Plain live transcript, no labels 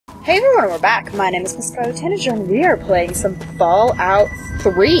Hey everyone, we're back. My name is MissScarletTanager and we are playing some Fallout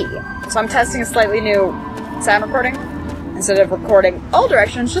 3. So I'm testing a slightly new sound recording. Instead of recording all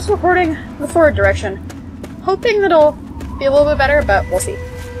directions, just recording the forward direction. Hoping that it'll be a little bit better, but we'll see.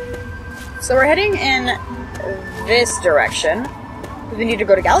 So we're heading in this direction. We need to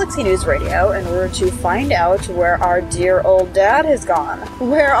go to Galaxy News Radio in order to find out where our dear old dad has gone.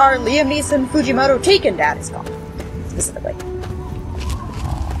 Where our Liam Neeson Fujimoto taken dad has gone. Specifically.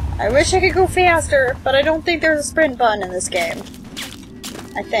 I wish I could go faster, but I don't think there's a sprint button in this game.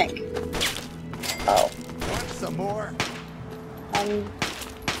 I think. Oh. Want some more? I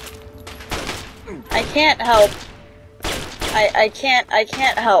can't help. I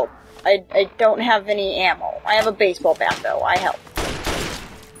can't help. I don't have any ammo. I have a baseball bat though. I help.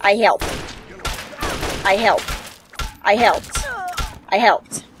 I help. I help. I helped. I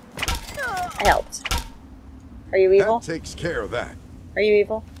helped. I helped. Are you evil? That takes care of that. Are you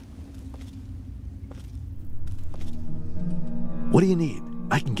evil? What do you need?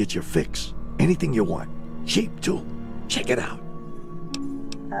 I can get your fix. Anything you want. Cheap too. Check it out.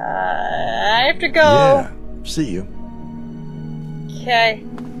 I have to go. Yeah. See you. Okay.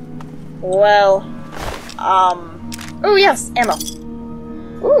 Well, oh yes, ammo.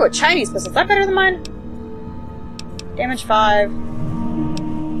 Ooh, a Chinese pistol. Is that better than mine? Damage 5.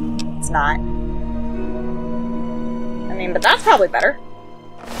 It's not. I mean, but that's probably better.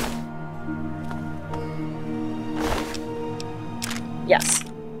 Yes.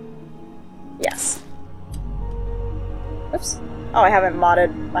 Yes. Oops. Oh, I haven't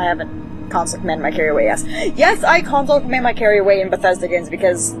console command my carry weight, yes. Yes, I console command my carry weight in Bethesda games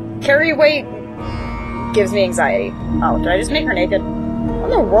because carry weight gives me anxiety. Oh, did I just make her naked? What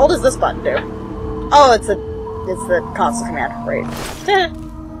in the world does this button do? Oh, it's the console command. Right.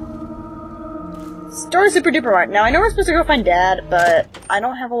 Store super duper mart. Now I know we're supposed to go find Dad, but I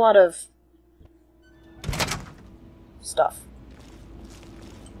don't have a lot of stuff.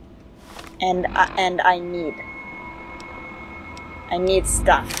 And I need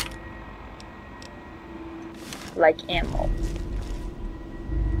stuff. Like ammo.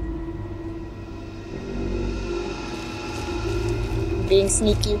 Being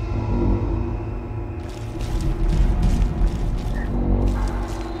sneaky.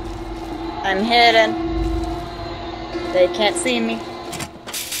 I'm hidden. They can't see me.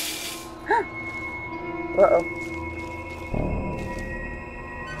 Uh-oh.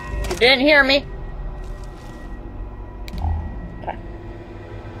 You didn't hear me. Okay.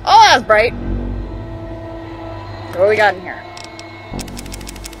 Oh, that's bright. So what we got in here?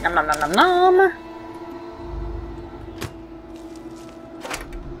 Nom nom nom nom nom.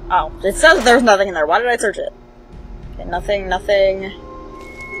 Oh, it says there's nothing in there. Why did I search it? Okay, nothing. Can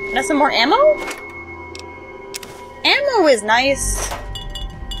I have some more ammo? Ammo is nice.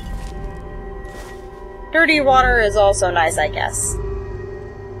 Dirty water is also nice, I guess.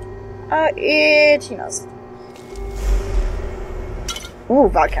 Who knows? Ooh,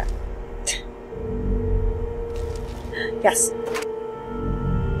 vodka. Yes.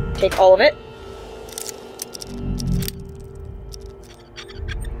 Take all of it.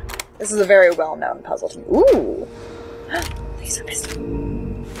 This is a very well-known puzzle to me. Ooh! Laser pistol.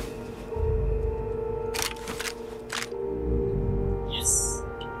 Yes.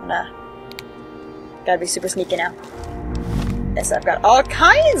 Gotta be super sneaky now. Yes, I've got all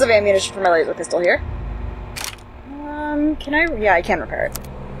kinds of ammunition for my laser pistol here. Can I? Yeah, I can repair it.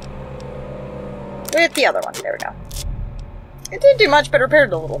 With the other one. There we go. It didn't do much, but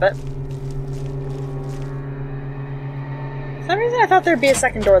repaired it a little bit. For some reason I thought there'd be a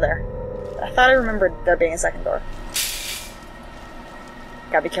second door there. I thought I remembered there being a second door.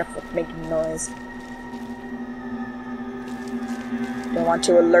 Gotta be careful with making noise. Don't want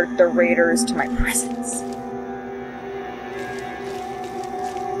to alert the raiders to my presence.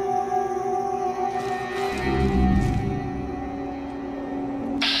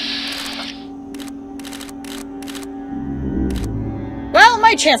 Well,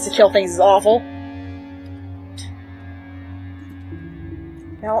 my chance to kill things is awful.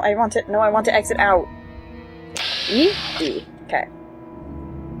 No, I want to exit out. E? D. Okay.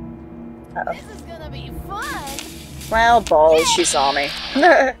 Uh-oh. This is gonna be fun! Well, balls, she saw me.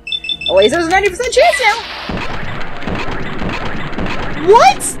 The laser's a 90% chance now!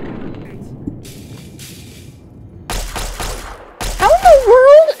 What?! How in the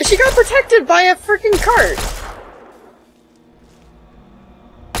world? She got protected by a freaking cart!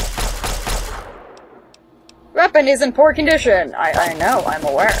 Weapon is in poor condition. I know, I'm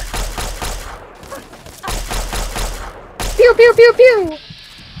aware. Pew pew pew pew!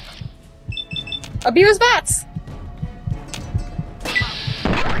 Abuse bats!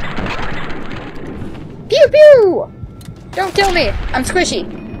 pew! Don't kill me! I'm squishy!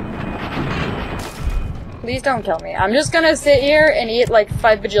 Please don't kill me. I'm just gonna sit here and eat like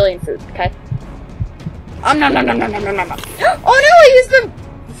 5 bajillion food, okay? Nom nom nom nom nom nom nom nom. Oh no!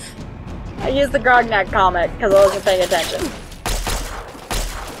 I used the Grognak comic because I wasn't paying attention.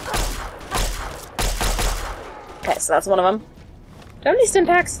 Okay, so that's one of them. Do I have any stim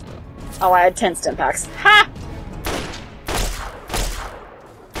packs? Oh, I had 10 stim packs. Ha!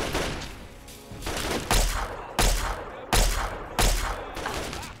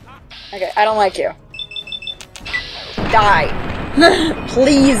 Okay, I don't like you. Die.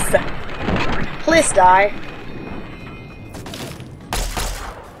 Please. Please die.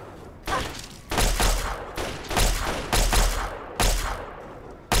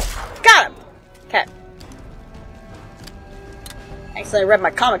 Got him! Okay. Actually, I read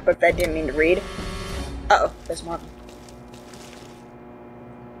my comic book that I didn't mean to read. Uh-oh, there's more of them.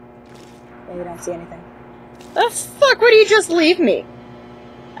 Yeah, you don't see anything. The fuck would he just leave me?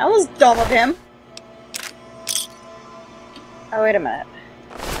 That was dumb of him. Oh, wait a minute.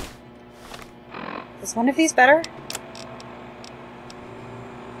 Is one of these better?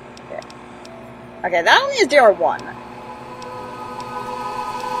 Okay. Okay, that only is DR1.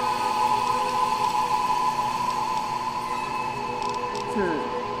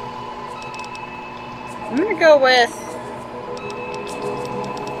 I'm gonna go with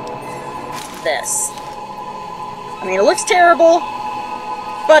this. I mean, it looks terrible,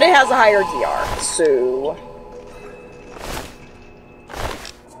 but it has a higher DR, so...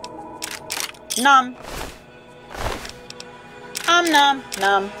 Nom. Nom,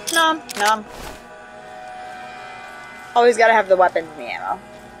 nom, nom, nom. Always gotta have the weapons and the ammo.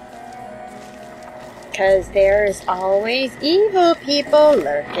 Because there's always evil people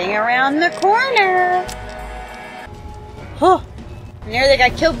lurking around the corner. Oh, nearly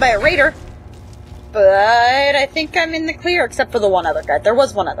got killed by a raider. But I think I'm in the clear, except for the one other guy. There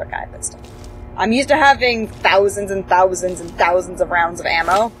was one other guy, but still. I'm used to having thousands and thousands and thousands of rounds of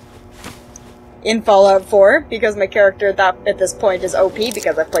ammo in Fallout 4, because my character at this point is OP,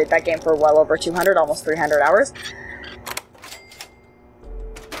 because I've played that game for well over 200, almost 300 hours.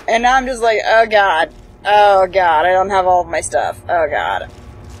 And now I'm just like, oh god. Oh god, I don't have all of my stuff. Oh god.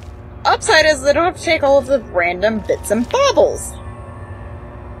 Upside is I don't have to take all of the random bits and baubles.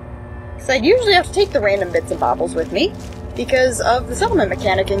 Because I usually have to take the random bits and baubles with me, because of the settlement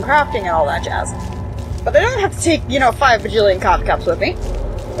mechanic and crafting and all that jazz. But I don't have to take, 5 bajillion coffee cups with me,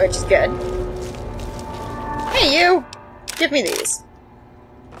 which is good. Hey you! Give me these.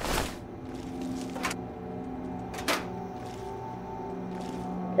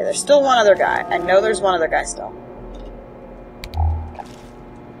 Okay, there's still one other guy. I know there's one other guy still. Okay.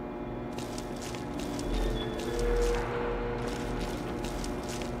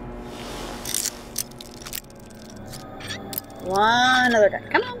 One other guy.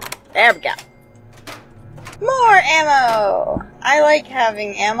 Come on. There we go. More ammo! I like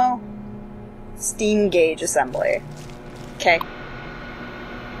having ammo. Steam gauge assembly. Okay.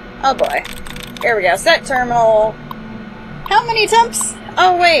 Oh boy. Here we go. Set terminal. How many attempts?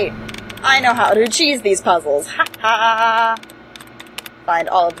 Oh wait. I know how to cheese these puzzles. Ha ha! Find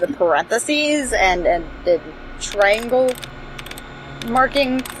all of the parentheses and the triangle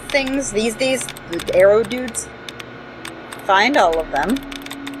marking things. These, the arrow dudes. Find all of them.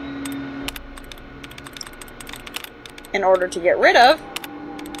 In order to get rid of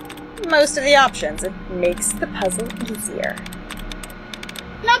most of the options. It makes the puzzle easier.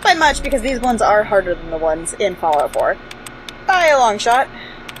 Not by much, because these ones are harder than the ones in Fallout 4. By a long shot.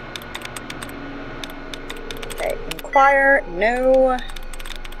 Okay, inquire, no.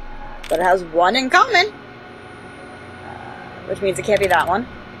 But it has one in common. Which means it can't be that one.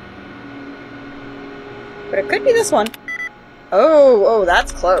 But it could be this one. Oh,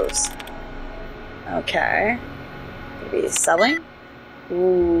 that's close. Okay. Could be selling.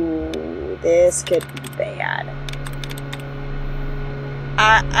 Ooh, this could be bad.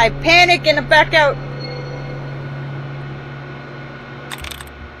 I panic and back out.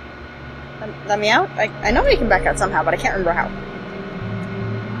 Let me out? I know I can back out somehow, but I can't remember how.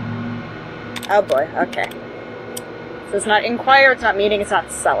 Oh boy, okay. So it's not inquire, it's not meeting, it's not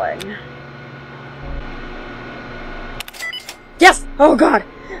selling. Yes! Oh god!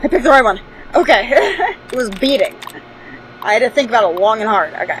 I picked the right one. Okay. It was beating. I had to think about it long and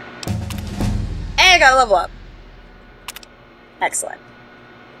hard. Okay. And I gotta level up. Excellent.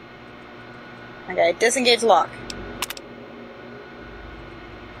 Okay, disengage lock.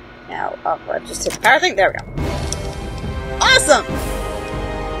 Now, let's just hit the power thing. There we go. Awesome!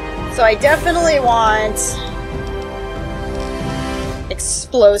 So I definitely want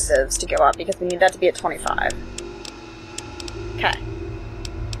explosives to go up because we need that to be at 25. Okay.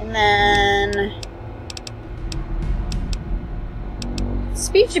 And then...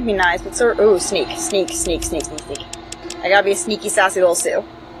 speed should be nice, but so... ooh, sneak. Sneak. I gotta be a sneaky, sassy little Sue.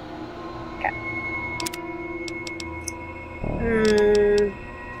 Okay.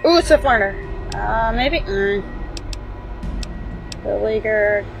 Ooh, Swift Learner. Maybe?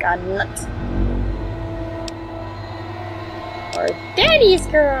 Beleaguer. God, nut. Or Daddy's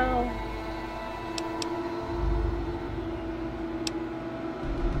Girl.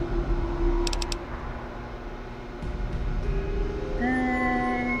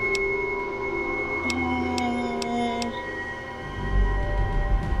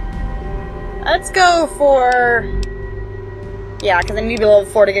 Let's go for... yeah, because I need to be level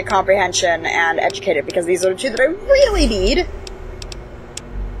 4 to get Comprehension and Educated, because these are the two that I really need. So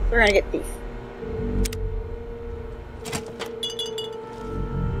we're gonna get Thief.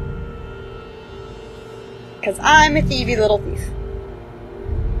 Because I'm a thievy little thief.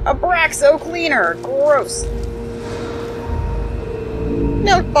 A Braxo cleaner! Gross.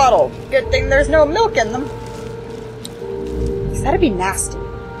 Milk bottle! Good thing there's no milk in them. Because that'd be nasty.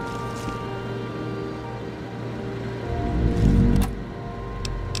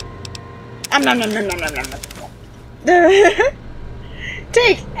 Nom.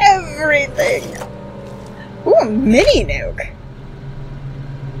 Take everything! Ooh, a mini nuke!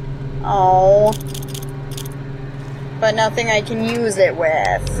 Oh. But nothing I can use it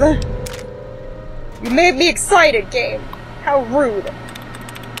with. You made me excited, game. How rude.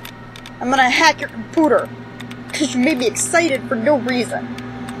 I'm gonna hack your computer. Because you made me excited for no reason.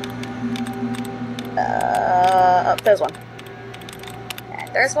 Oh, there's one.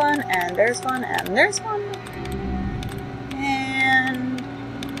 And there's one, and there's one, and there's one. And...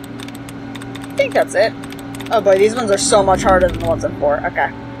 I think that's it. Oh boy, these ones are so much harder than the ones in 4.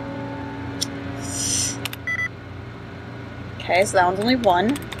 Okay. Okay, so that one's only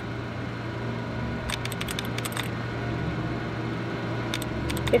 1.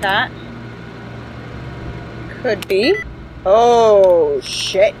 Okay, that. Could be. Oh,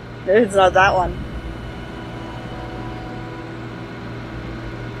 shit. It's not that one.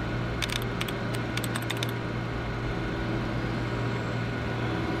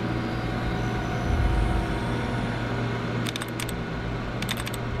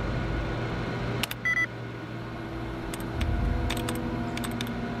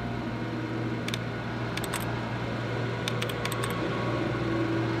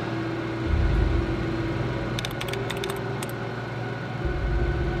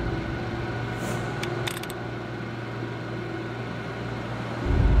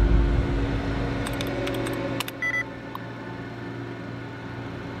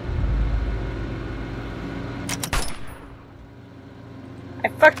 I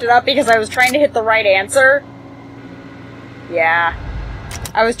fucked it up because I was trying to hit the right answer. Yeah.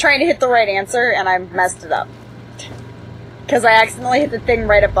 I was trying to hit the right answer and I messed it up. Because I accidentally hit the thing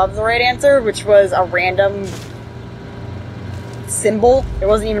right above the right answer, which was a random symbol. It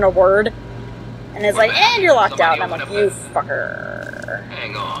wasn't even a word. And it's like, and you're locked out. And I'm like, you fucker.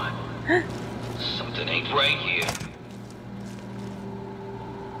 Hang on. Something ain't right here.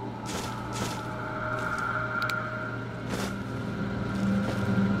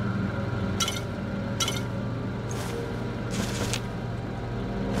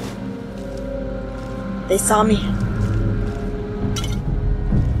 They saw me.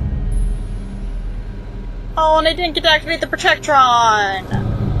 Oh, and I didn't get to activate the Protectron!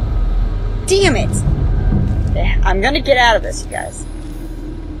 Damn it! Yeah, I'm gonna get out of this, you guys.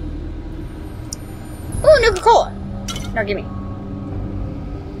 Ooh, Nuka-Cola! No, gimme.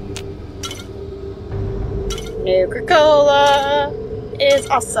 Nuka-Cola is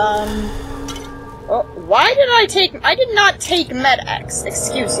awesome. Oh, why did I did not take MedX,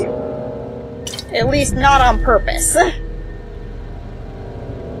 excuse you. At least not on purpose.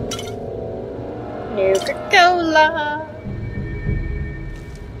 Nuka-Cola.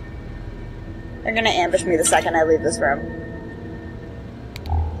 They're gonna ambush me the second I leave this room.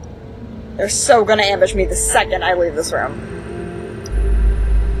 They're so gonna ambush me the second I leave this room.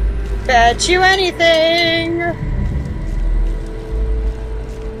 Bet you anything!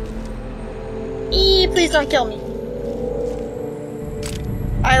 Eee, please don't kill me.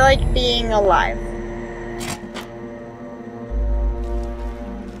 I like being alive.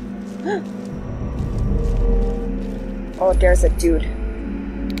 Oh, there's a dude.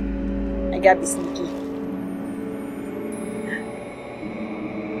 I gotta be sneaky.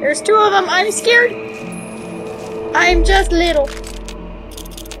 There's 2 of them. I'm scared. I'm just little.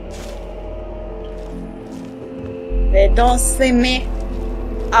 They don't see me.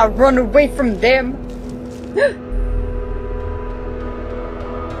 I run away from them.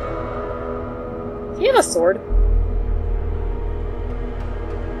 Do you have a sword?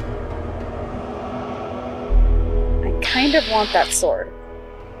 I kind of want that sword.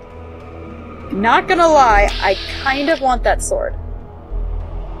 Not gonna lie, I kind of want that sword.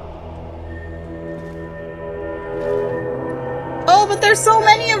 Oh, but there's so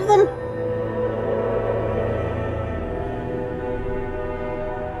many of them!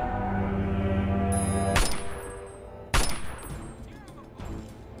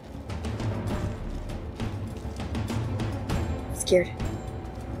 I'm scared.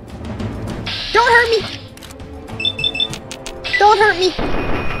 Don't hurt me! Don't hurt me!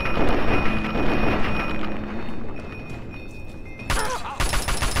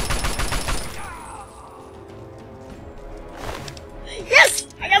 Yes!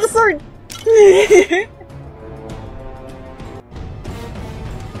 I got the sword!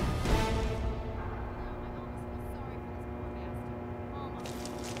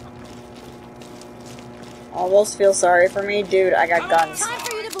 Almost feel sorry for me? Dude, I got guns. Time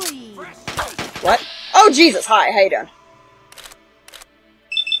for you to bleed. What? Oh, Jesus! Hi, how you doing?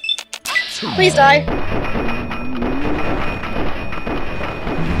 Please die.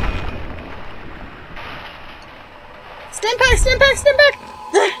 Stand back, stand back, stand back!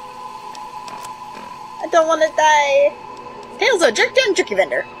 I don't want to die. Tails a jerk down jerky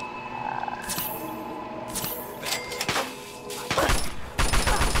vendor.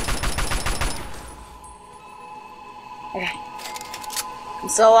 Okay. I'm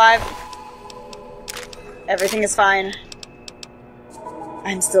still alive. Everything is fine.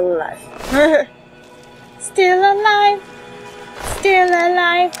 I'm still alive. Still alive. Still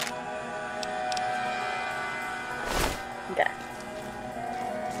alive. Okay.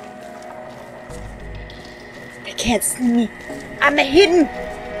 They can't see me. I'm hidden.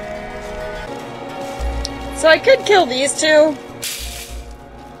 So I could kill these two.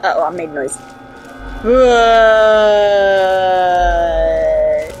 Uh-oh, I made noise. No.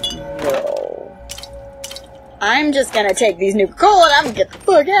 I'm just gonna take these Nuka-Cola and I'm gonna get the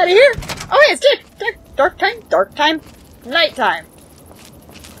fuck out of here. Oh, yeah, it's dark time, nighttime.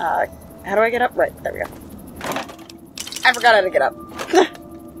 How do I get up? Right, there we go. I forgot how to get up.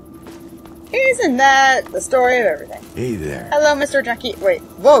 Isn't that the story of everything? Hey there. Hello, Mr. Junkie. Wait,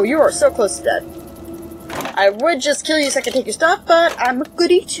 whoa, you are so close to dead. I would just kill you so I could take your stuff, but I'm a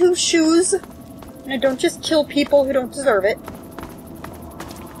goody two-shoes. And I don't just kill people who don't deserve it.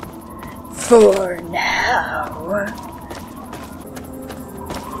 For now.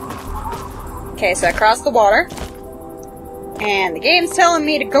 Okay, so I crossed the water. And the game's telling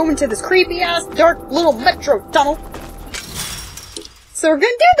me to go into this creepy-ass, dark little metro tunnel. So we're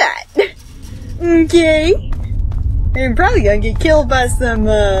gonna do that. Okay. I'm probably gonna get killed by some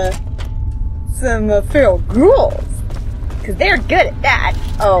feral ghouls. Because they're good at that.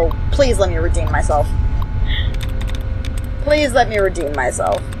 Oh, please let me redeem myself. Please let me redeem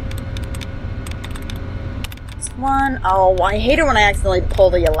myself. This one. Oh, I hate it when I accidentally pull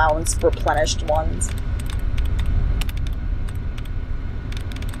the allowance replenished ones.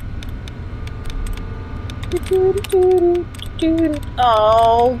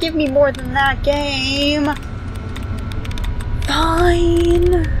 Oh, give me more than that, game.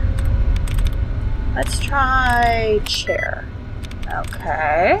 Fine. Let's try chair.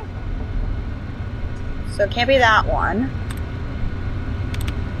 Okay. So it can't be that one.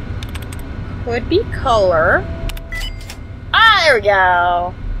 Could be color. Ah, there we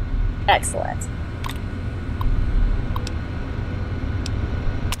go. Excellent.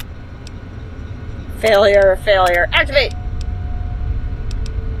 Failure, failure. Activate!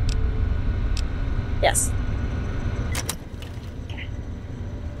 Yes.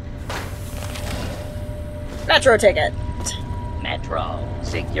 Metro ticket. Metro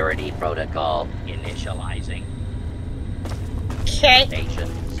security protocol initializing. Okay. Station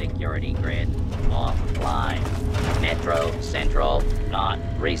security grid offline. Metro Central not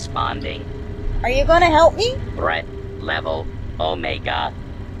responding. Are you gonna help me? Threat level Omega.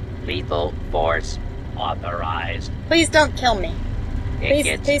 Lethal force authorized. Please don't kill me.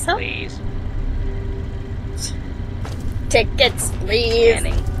 Tickets, please help. please. Tickets, please.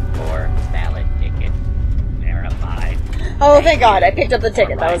 Scanning for valid ticket. Verified. Oh, thank God, I picked up the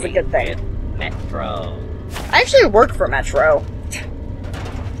ticket. That was a good thing. With Metro. I actually work for Metro.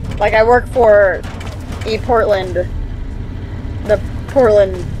 Like, I work for Portland, the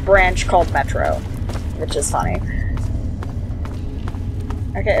Portland branch called Metro, which is funny.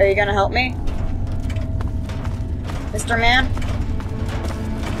 Okay, are you gonna help me? Mr. Man?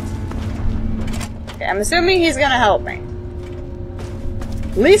 Okay, I'm assuming he's gonna help me.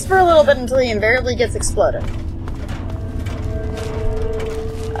 At least for a little bit until he invariably gets exploded.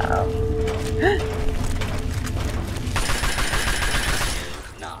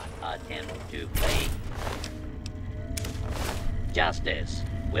 Not attempt to play. Justice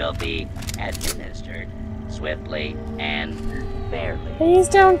will be administered swiftly and fairly. Please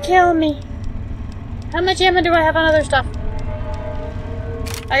don't kill me. How much ammo do I have on other stuff?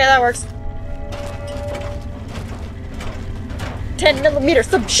 Okay, that works. 10mm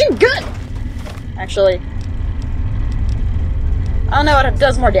submachine gun! Actually, I don't know what it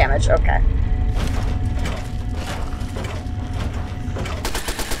does more damage. Okay.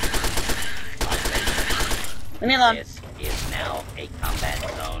 Leave me alone. This is now a combat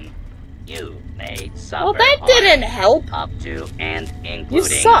zone. You may suffer Well, that didn't help. up to and You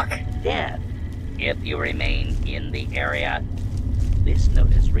including suck. death if you remain in the area. This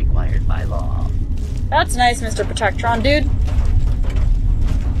notice required by law. That's nice, Mr. Protectron, dude.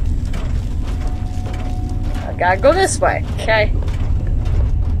 I gotta go this way. Okay.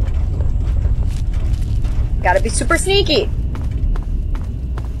 Gotta be super sneaky.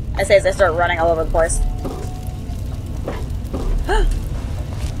 I say as I start running all over the place.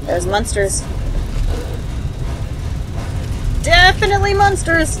 There's monsters. Definitely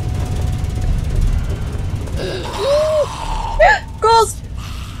monsters. Ghouls!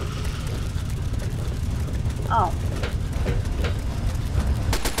 Oh.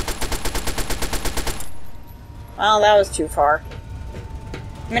 Well, that was too far.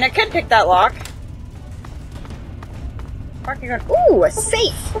 I mean, I could pick that lock. Where are you going? Ooh, a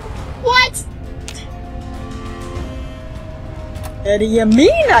safe! What? What do you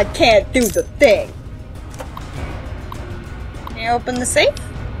mean I can't do the thing? Can you open the safe?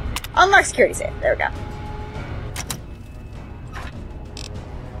 Unlock security safe. There we go.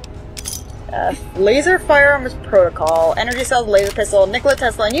 Laser firearms protocol, energy cells, laser pistol, Nikola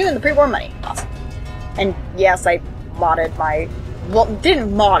Tesla, and you and the pre-war money. Awesome. And yes, I modded my... Well,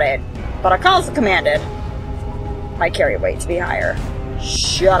 didn't mod it, but I console commanded my carry weight to be higher.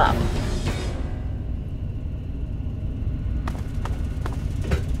 Shut up.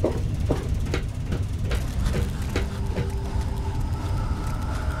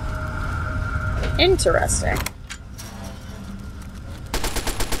 Interesting.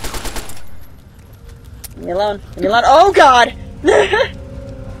 Leave me alone. Leave me alone. Oh god!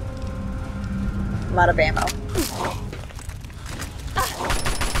 I'm out of ammo.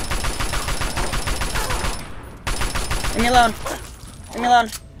 Leave me alone. Leave me alone.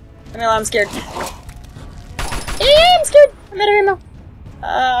 Leave me alone. I'm scared. I'm scared. I'm out of ammo.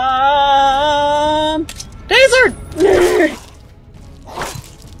 Taser!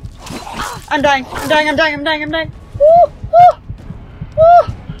 I'm dying. I'm dying. I'm dying. I'm dying. I'm dying. Woo! Woo! Woo!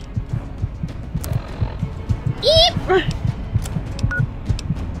 Eep!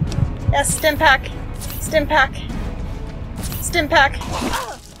 Yes, stim pack. Stim pack. Stim pack.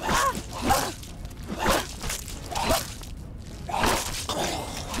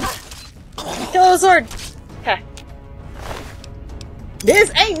 Kill the sword! Okay.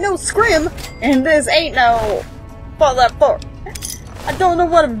 This ain't no scrim, and this ain't no Fallout 4. I don't know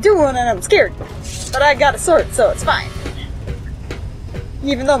what I'm doing and I'm scared. But I got a sword, so it's fine.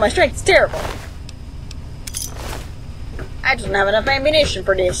 Even though my strength's terrible. I just don't have enough ammunition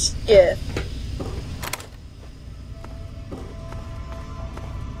for this. Yeah.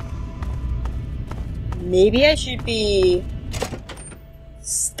 Maybe I should be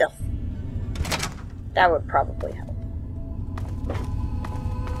stealth. That would probably help.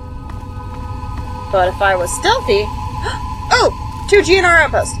 But if I was stealthy... Oh! 2 GNR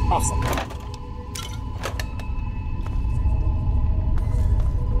outposts. Awesome.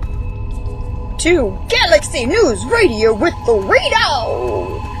 To Galaxy News Radio with the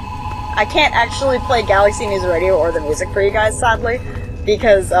radio! I can't actually play Galaxy News Radio or the music for you guys, sadly,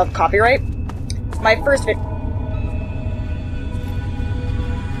 because of copyright. My first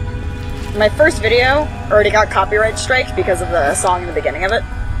video already got copyright strike because of the song in the beginning of it.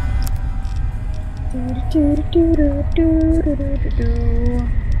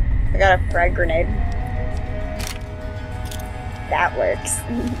 I got a frag grenade. That works.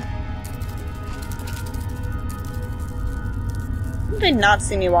 How did they not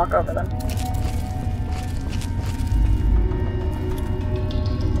see me walk over them?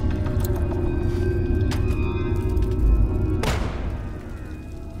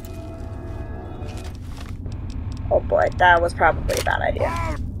 Oh boy, that was probably a bad idea.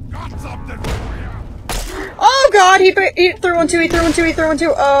 Got something for you. Oh god, he threw one too, he threw one too, he threw one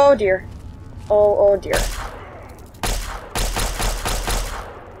too. Oh dear. Oh dear.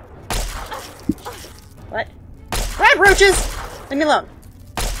 What? Rat roaches! Leave me alone.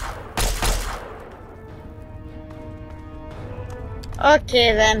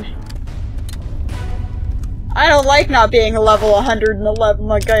 Okay, then. I don't like not being level 111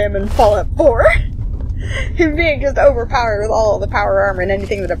 like I am in Fallout 4. And being just overpowered with all the power armor and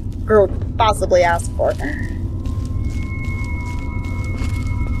anything that a girl could possibly ask for.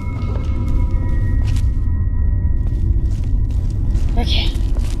 Okay.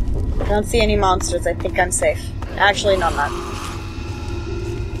 I don't see any monsters. I think I'm safe. Actually, no, I'm not.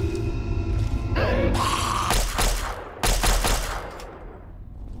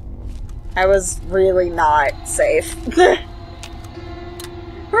 I was really not safe.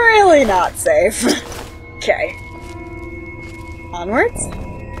 Really not safe. Okay. Onwards?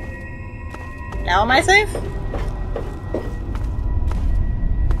 Now am I safe?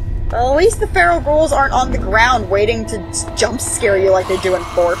 Well, at least the feral ghouls aren't on the ground waiting to jump scare you like they do in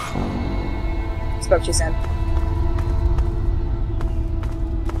 4. Spoke too soon.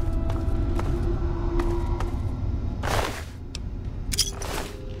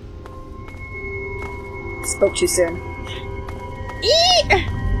 Spoke too soon. Eek!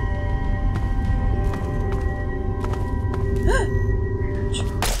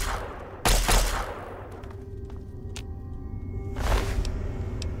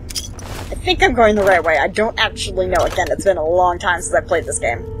 I think I'm going the right way. I don't actually know. Again, it's been a long time since I played this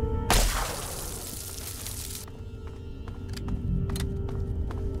game.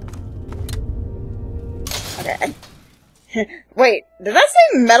 Okay. Wait, did that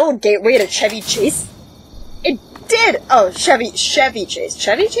say Metal Gateway to Chevy Chase? It did! Oh, Chevy Chase.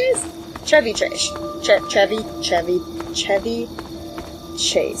 Chevy Chase? Chevy Chase. Chevy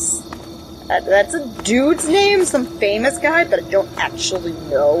Chase. That's a dude's name, some famous guy, but I don't actually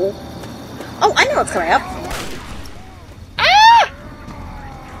know. Oh, I know what's coming up. Ah!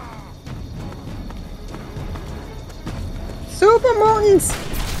 Super Mutants!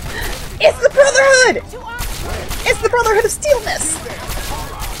 It's the Brotherhood! It's the Brotherhood of Steelness!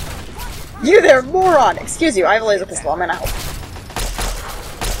 You there, moron! Excuse you, I have a laser pistol. I'm gonna help.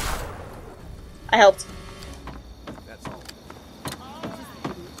 I helped.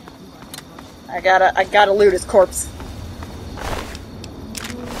 I gotta loot his corpse.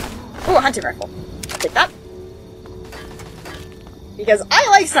 Ooh, a hunting rifle. I'll take that. Because I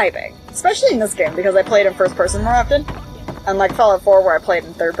like sniping. Especially in this game, because I played in first person more often. Unlike Fallout 4, where I played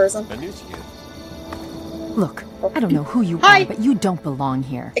in third person. Look, I don't know who you Hi. are, but you don't belong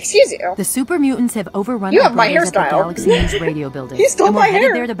here. Excuse you. The super mutants have overrun You our have my brothers at the hairstyle. Galaxy News radio building. You stole and we're my headed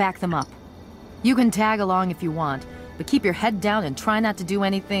hair. there to back them up. You can tag along if you want, but keep your head down and try not to do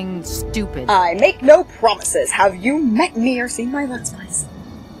anything stupid. I make no promises. Have you met me or seen my Let's Plays?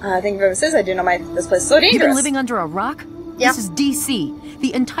 Thank you for this. I do know this place is so dangerous. You've been living under a rock? Yeah. This is DC.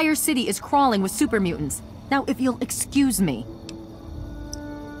 The entire city is crawling with super mutants. Now, if you'll excuse me.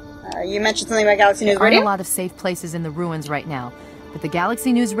 You mentioned something about Galaxy News There aren't Radio? a lot of safe places in the ruins right now, but the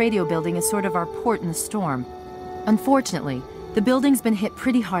Galaxy News radio building is sort of our port in the storm. Unfortunately, the building's been hit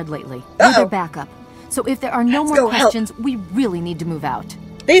pretty hard lately. We're their backup. So if there are no Let's go more help. questions, we really need to move out.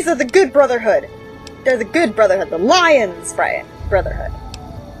 These are the good Brotherhood. They're the good Brotherhood. The Lions Brotherhood.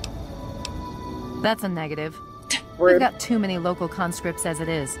 That's a negative. Rude. We've got too many local conscripts as it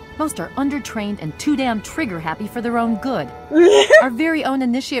is. Most are undertrained and too damn trigger-happy for their own good. Our very own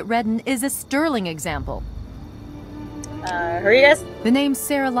Initiate Redden is a sterling example. Who are you guys? The name's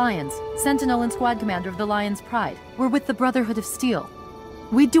Sarah Lyons, Sentinel and Squad Commander of the Lion's Pride. We're with the Brotherhood of Steel.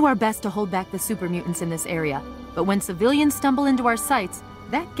 We do our best to hold back the super mutants in this area, but when civilians stumble into our sights,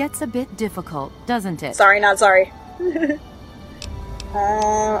 that gets a bit difficult, doesn't it? Sorry, not sorry.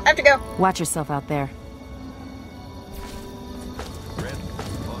 I have to go. Watch yourself out there.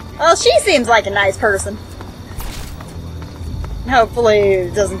 Well, she seems like a nice person. Hopefully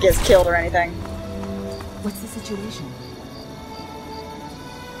doesn't get killed or anything. What's the situation?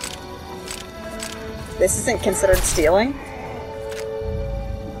 This isn't considered stealing?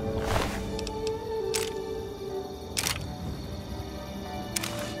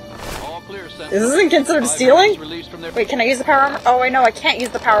 This isn't considered stealing? Wait, can I use the power armor? Oh, wait, no, I can't use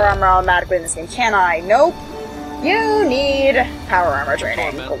the power armor automatically in this game, can I? Nope. You need power armor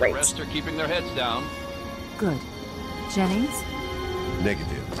training. The Great. rest are keeping their heads down. Good. Jennings?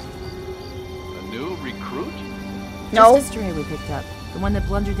 Negative. A new recruit? No. Just a stray we picked up. The one that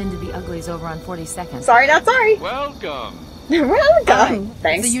blundered into the uglies over on 42nd. Sorry, not sorry. Welcome. Welcome.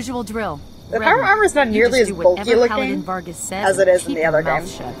 Thanks. It's the usual drill. The power armor is not You nearly just as do bulky whatever Paladin looking Vargas says as it is in keep the other your mouth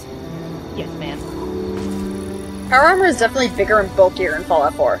game. shut. Yes, ma'am. Power armor is definitely bigger and bulkier in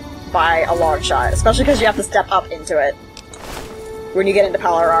Fallout 4 by a long shot, especially because you have to step up into it when you get into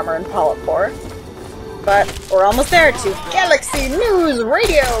power armor in Fallout 4. But we're almost there to Galaxy News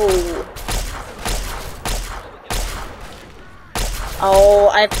Radio! Oh,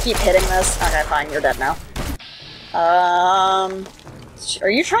 I have to keep hitting this. Okay, fine, you're dead now. Are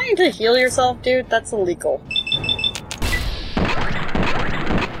you trying to heal yourself, dude? That's illegal.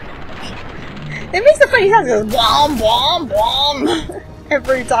 It makes the funny sounds. It goes blom, blom, blom.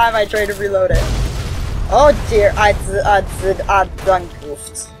 Every time I try to reload it. Oh dear, I done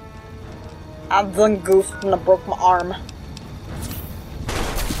goofed. I done goofed and I broke my arm.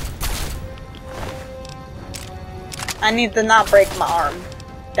 I need to not break my arm.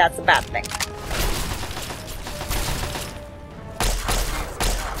 That's a bad thing.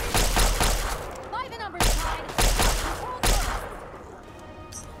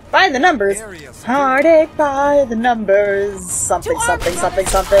 By the numbers. Heartache by the numbers. Something, something, something,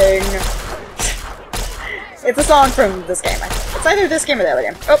 something. It's a song from this game. It's either this game or the other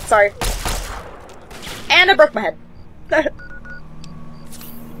game. Oh, sorry. And I broke my head.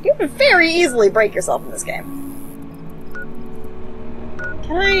 You can very easily break yourself in this game.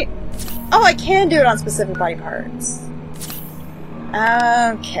 Can I? Oh, I can do it on specific body parts.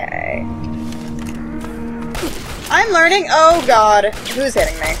 Okay. I'm learning. Oh god. Who's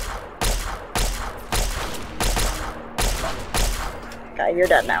hitting me? Okay, you're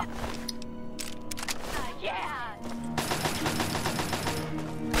dead now.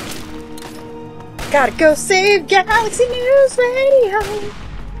 Gotta go save Galaxy News Radio!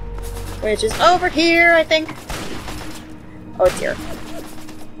 Which is over here, I think. Oh, it's here.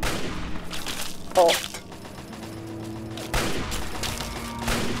 Oh.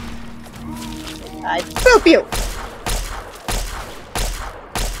 I boop you!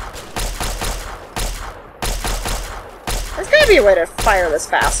 There's gotta be a way to fire this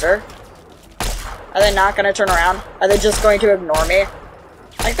faster. Are they not gonna turn around? Are they just going to ignore me?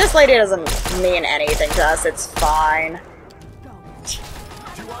 Like, this lady doesn't mean anything to us, it's fine.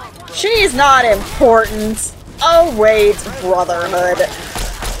 She's not important. Oh wait, Brotherhood.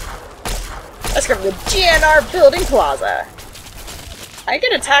 Let's go to the GNR Building Plaza. I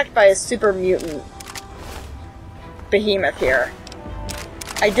get attacked by a super mutant behemoth here.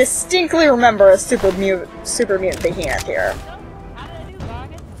 I distinctly remember a super mutant behemoth here.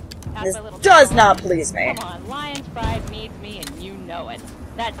 This does not please me. Come on, Lion's Pride needs me and you know it.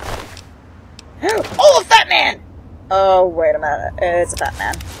 That's... Oh, a fat man! Oh, wait a minute. It's a fat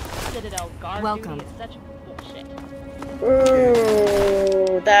man. Welcome. Is such bullshit.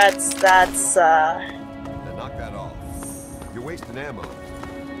 Ooh, that's, Now knock that off. You're wasting ammo.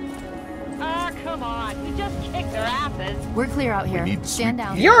 Ah, come on. We just kicked their asses. We're clear out here. need Stand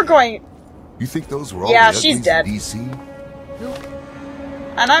down. You're going... You think those were all Yeah, the she's uglies dead. in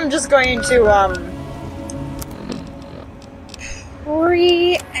DC? And I'm just going to,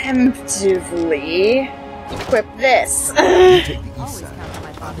 preemptively equip this. You take the east Always side. count on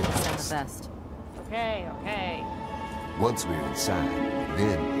my father to send the best. Okay, okay. Once we're inside,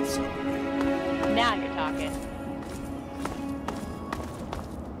 then we'll celebrate. Now you're talking.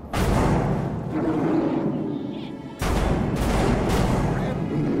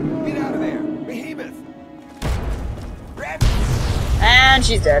 Get out of there! Behemoth! And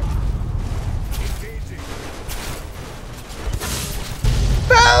she's dead.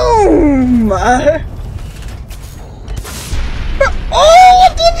 Boom! Oh,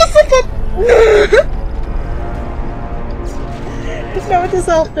 note to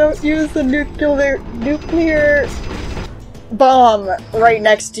self, don't use the nuclear bomb right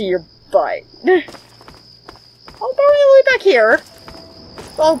next to your butt. I'll probably back here.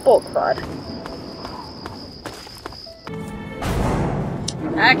 I'll bulk bud.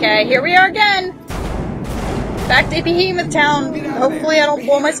 Okay, here we are again! Back to Behemoth Town. Hopefully I don't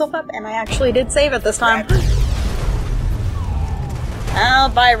blow myself up, and I actually did save it this time. Oh,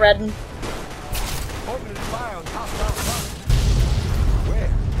 bye, Redden.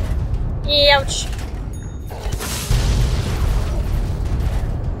 Ouch.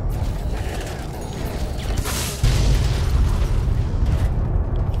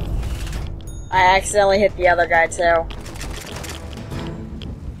 I accidentally hit the other guy, too.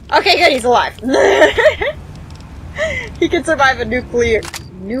 Okay, good, he's alive. He can survive a nuclear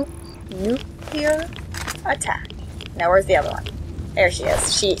attack. Now, where's the other one? There she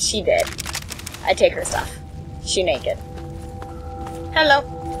is. She did. I take her stuff. She naked.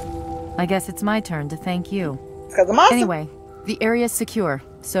 Hello. I guess it's my turn to thank you. Because I'm awesome. Anyway, the area's secure,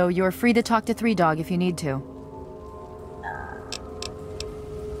 so you're free to talk to Three Dog if you need to.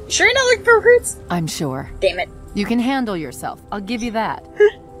 Sure you're not looking for recruits? I'm sure. Damn it. You can handle yourself, I'll give you that.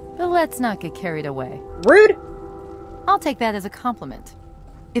 But let's not get carried away. Rude. I'll take that as a compliment.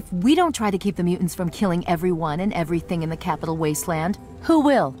 If we don't try to keep the mutants from killing everyone and everything in the capital wasteland, who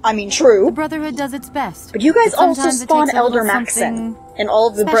will? I mean, true. The Brotherhood does its best. But you guys also sometimes it spawn takes a Elder little Maxon something and all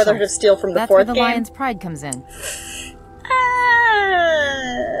of the special. Brotherhood of Steel from the That's where fourth the game. Lion's Pride comes in.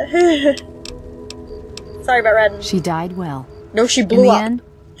 Sorry about Redden. She died well. No, she In blew the up. end,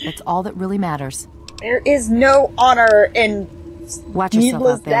 that's all that really matters. There is no honor in Watch yourself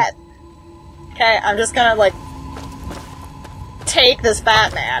needless out there. death. Okay, I'm just gonna, like, take this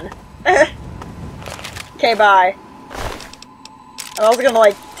fat man. Okay, bye. I'm also gonna,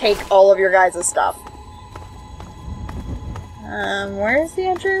 like, take all of your guys' stuff. Where's the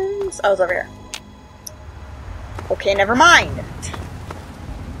entrance? Oh, it's over here. Okay, never mind.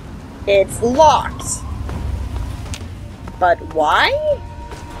 It's locked. But why?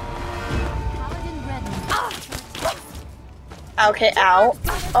 Okay, ow.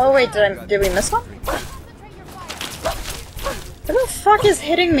 Oh wait, did we miss one? Who the fuck is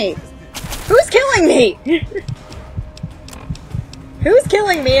hitting me? Who's killing me? Who's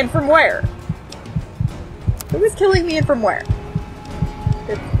killing me and from where? Who is killing me and from where?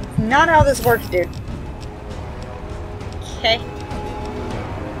 That's not how this works, dude. Okay.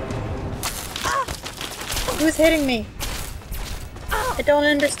 Who's hitting me? I don't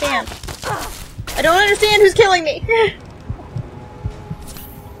understand. I don't understand who's killing me!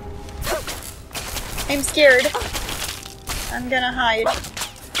 I'm scared. I'm gonna hide.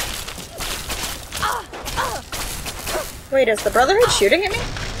 Wait, is the Brotherhood shooting at me?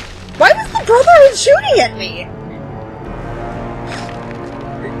 Why was the Brotherhood shooting at me?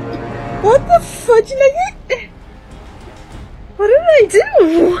 What the fudge did I get? What did I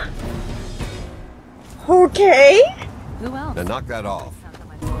do? Okay. Who else? Now knock that off.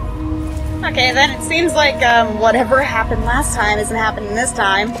 Okay, then it seems like, whatever happened last time isn't happening this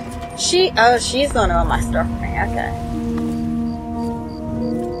time. She's the one who unlocked the door for me, okay.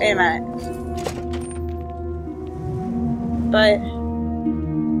 Wait a minute.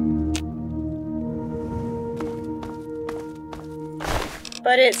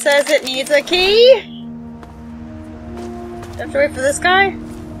 But it says it needs a key? Do I have to wait for this guy?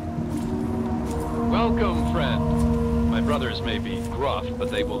 Welcome, friend. My brothers may be gruff, but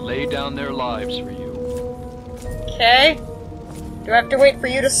they will lay down their lives for you. Okay. Do I have to wait for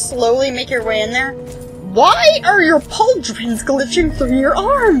you to slowly make your way in there? Why are your pauldrons glitching through your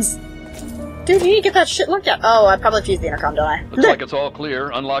arms? Dude, you need to get that shit looked at. Oh, I probably fused the intercom, don't I? Looks like it's all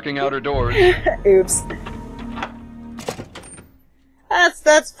clear. Unlocking outer doors. Oops.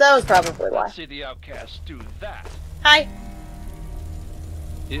 That was probably why. Let's see the outcasts do that. Hi.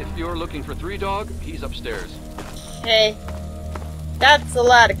 If you're looking for Three Dog, he's upstairs. Hey. That's a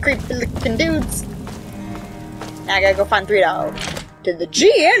lot of creepy looking dudes. Now I gotta go find 3 Dog. To the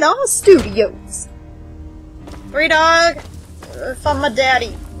GNR Studios. 3 Dog. From my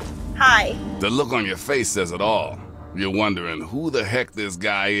daddy. Hi. The look on your face says it all. You're wondering who the heck this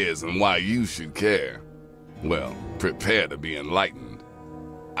guy is and why you should care. Well, prepare to be enlightened.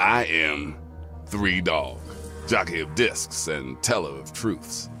 I am 3 Dog, jockey of discs and teller of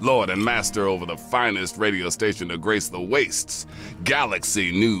truths, lord and master over the finest radio station to grace the wastes,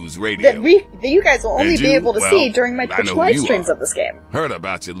 Galaxy News Radio. That you guys will only be able to see during my Twitch live streams of this game. Heard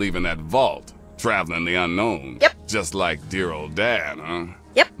about you leaving that vault, traveling the unknown. Yep. Just like dear old dad, huh?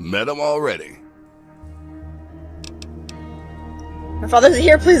 Yep. Met him already. My father's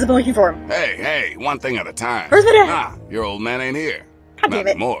here, please, I'm looking for him. Hey, one thing at a time. Where's my dad? Nah, your old man ain't here. God Not damn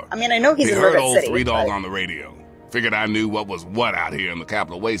it. anymore. I mean, I know he's He in heard Rivet old City. 3 Dog but... on the radio. Figured I knew what was what out here in the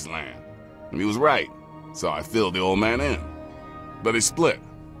capital wasteland. And he was right, so I filled the old man in. But he split.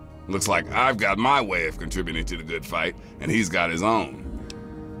 Looks like I've got my way of contributing to the good fight, and he's got his own.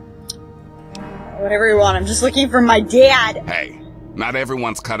 Whatever you want, I'm just looking for my dad. Hey, not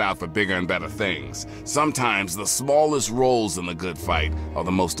everyone's cut out for bigger and better things. Sometimes the smallest roles in the good fight are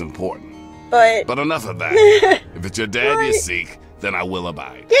the most important. But enough of that. If it's your dad you seek, then I will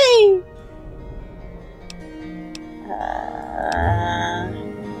abide. Yay!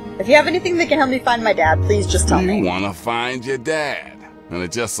 If you have anything that can help me find my dad, please just tell me. You want to find your dad. And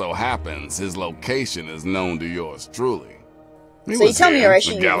it just so happens his location is known to yours truly. So you tell me or I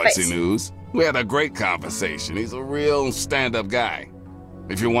shoot the you in the Galaxy face. News. We had a great conversation. He's a real stand-up guy.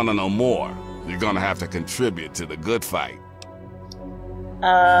 If you want to know more, you're going to have to contribute to the good fight.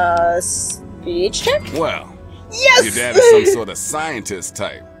 Speech check? Well, yes! your dad is some sort of scientist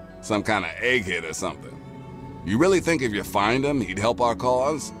type. Some kind of egghead or something. You really think if you find him, he'd help our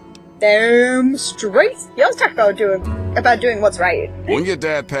cause? Damn straight. He always talk about doing what's right. When your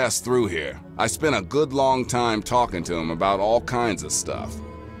dad passed through here, I spent a good long time talking to him about all kinds of stuff.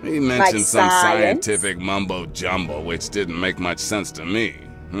 He mentioned Like some science? scientific mumbo-jumbo, which didn't make much sense to me.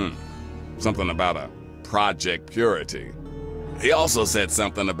 Something about a Project Purity. He also said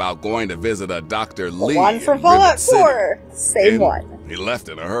something about going to visit a Dr. Lee. One from in Fallout Rivet City. 4. Same And one. He left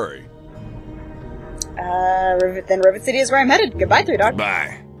in a hurry. Then Rivet City is where I'm headed. Goodbye, 3 Dog.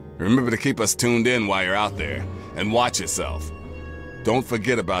 Bye. Remember to keep us tuned in while you're out there, and watch yourself. Don't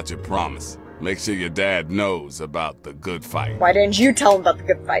forget about your promise. Make sure your dad knows about the good fight. Why didn't you tell him about the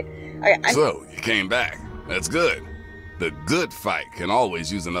good fight? So, you came back. That's good. The good fight can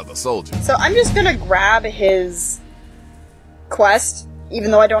always use another soldier. So I'm just gonna grab his quest, even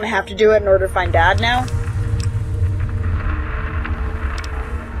though I don't have to do it in order to find Dad now.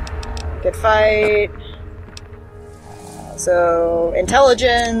 Good fight. So,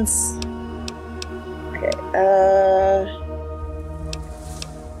 intelligence. Okay,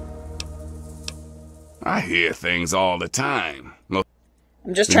 I hear things all the time. Look,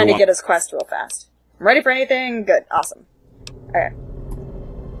 I'm just trying to get his quest real fast. I'm ready for anything? Good. Awesome. Okay.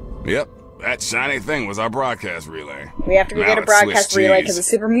 Yep, that shiny thing was our broadcast relay. We have to go Now get a it's Swiss broadcast relay because cheese.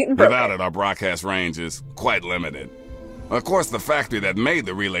 the super mutant broke Without it. it, our broadcast range is quite limited. Of course, the factory that made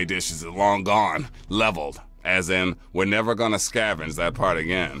the relay dishes is long gone, leveled. As in, we're never gonna scavenge that part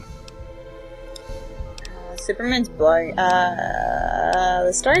again. Superman's blowing.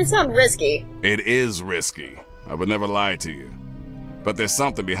 It's starting to sound risky. It is risky. I would never lie to you. But there's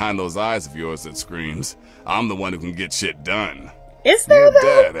something behind those eyes of yours that screams, I'm the one who can get shit done. Is there, Your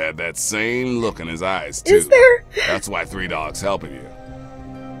though? dad had that same look in his eyes, too. Is there? That's why 3 Dog's helping you.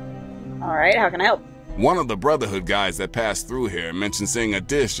 Alright, how can I help? One of the Brotherhood guys that passed through here mentioned seeing a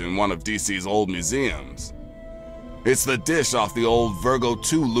dish in one of DC's old museums. It's the dish off the old Virgo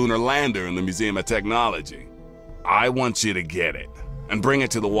 2 lunar lander in the Museum of Technology. I want you to get it, and bring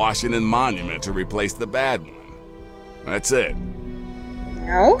it to the Washington Monument to replace the bad one. That's it.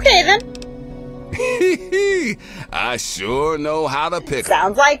 Okay, then. I sure know how to pick 'em.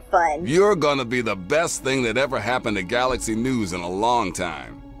 Sounds like fun. You're gonna be the best thing that ever happened to Galaxy News in a long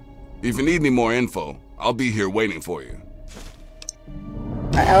time. If you need any more info, I'll be here waiting for you.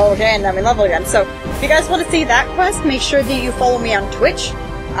 Okay, and then we level again. So, if you guys want to see that quest, make sure that you follow me on Twitch.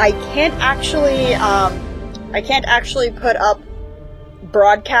 I can't actually put up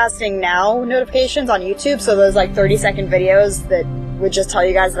broadcasting now notifications on YouTube, so those like 30-second videos that would just tell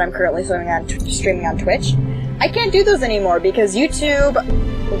you guys that I'm currently streaming on Twitch. I can't do those anymore because YouTube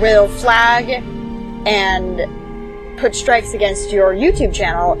will flag and put strikes against your YouTube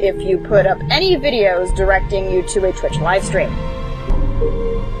channel if you put up any videos directing you to a Twitch live stream.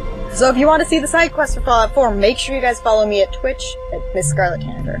 So if you want to see the side quest for Fallout 4, make sure you guys follow me at Twitch at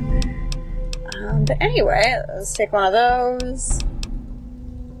MissScarletTanager. But anyway, let's take one of those.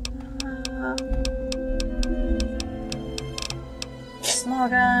 Small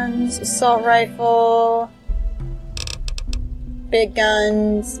guns, assault rifle, big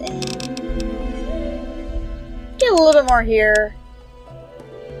guns, and get a little bit more here.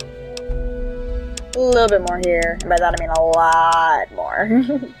 A little bit more here. And by that I mean a lot more.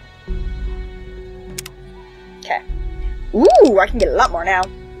 Okay. Ooh, I can get a lot more now.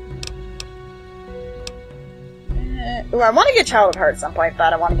 Ooh, I want to get Child of Heart at some point,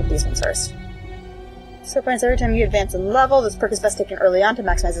 but I want to get these ones first. So points every time you advance in level. This perk is best taken early on to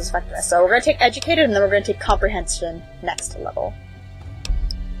maximize its effectiveness. So we're going to take Educated, and then we're going to take Comprehension next level.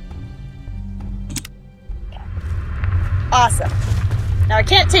 Okay. Awesome. Now I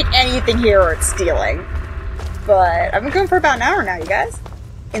can't take anything here or it's stealing. But I've been going for about an hour now, you guys.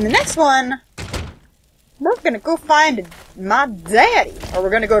 In the next one, we're going to go find my daddy. Or we're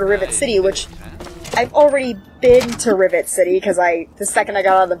going to go to Rivet City, which I've already been to Rivet City, because the second I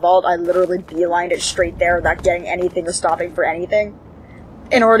got out of the vault, I literally beelined it straight there without getting anything or stopping for anything.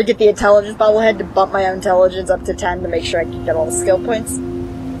 In order to get the intelligence bobblehead, to bump my intelligence up to 10 to make sure I can get all the skill points.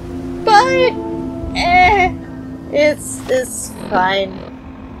 But, it's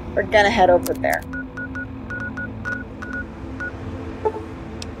fine. We're gonna head over there.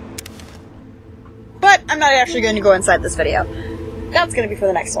 But I'm not actually going to go inside this video. That's going to be for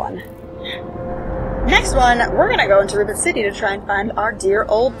the next one. Next one, we're going to go into Rivet City to try and find our dear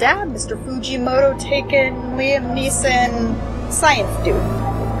old dad, Mr. Fujimoto taken Liam Neeson science dude.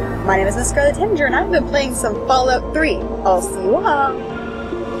 My name is MissScarletTanager, and I've been playing some Fallout 3. I'll see you all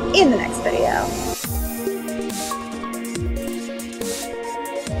in the next video.